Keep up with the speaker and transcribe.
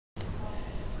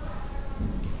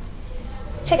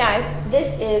Hey guys,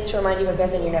 this is to remind you what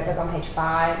goes in your notebook on page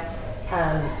 5.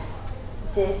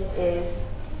 This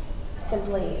is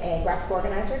simply a graphic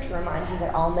organizer to remind you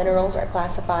that all minerals are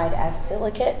classified as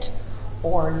silicate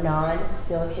or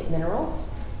non-silicate minerals.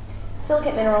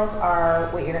 Silicate minerals are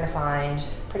what you're going to find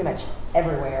pretty much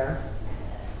everywhere.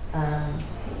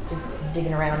 Just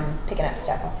digging around and picking up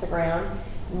stuff off the ground.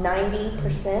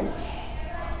 90%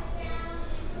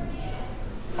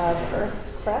 of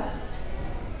Earth's crust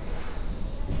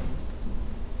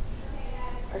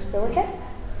are silicate,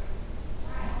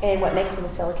 and what makes them a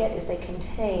silicate is they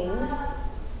contain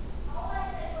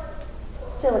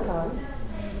silicon,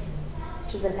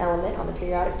 which is an element on the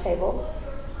periodic table.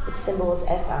 Its symbol is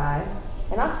Si,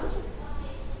 and oxygen,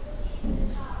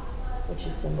 which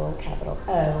is symbol capital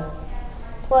O,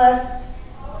 plus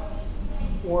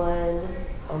one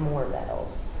or more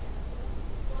metals.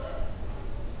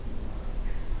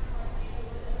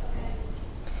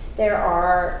 There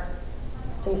are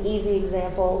some easy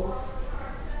examples.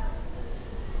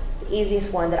 The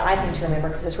easiest one that I think to remember,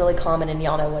 because it's really common and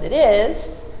y'all know what it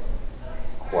is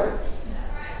quartz.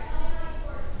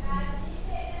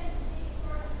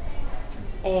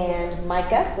 And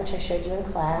mica, which I showed you in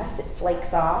class, it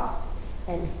flakes off.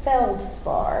 And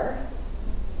feldspar,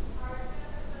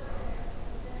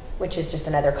 which is just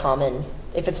another common,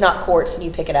 if it's not quartz and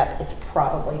you pick it up, it's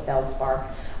probably feldspar.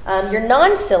 Your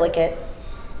non-silicates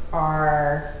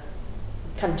are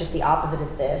kind of just the opposite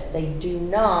of this. They do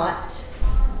not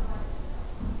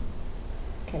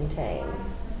contain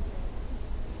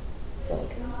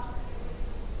silicon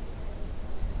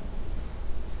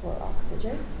or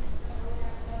oxygen.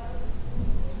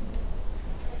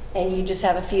 And you just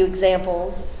have a few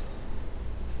examples.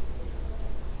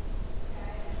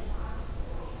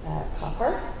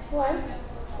 Copper is one,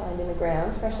 found in the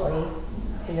ground, especially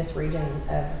in this region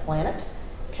of the planet.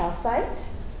 Calcite,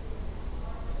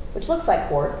 which looks like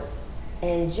quartz,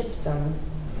 and gypsum,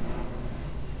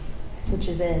 which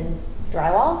is in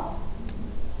drywall.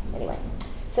 Anyway,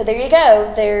 so there you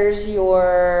go. There's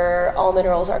your, all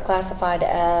minerals are classified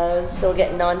as silicate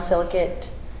and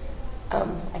non-silicate,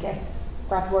 I guess,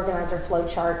 graphic organizer, flow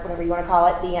chart, whatever you want to call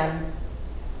it.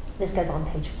 This goes on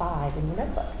page 5 in your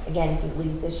notebook. Again, if you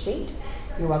lose this sheet,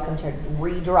 you're welcome to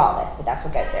redraw this, but that's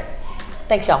what goes there.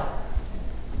 Thanks, y'all.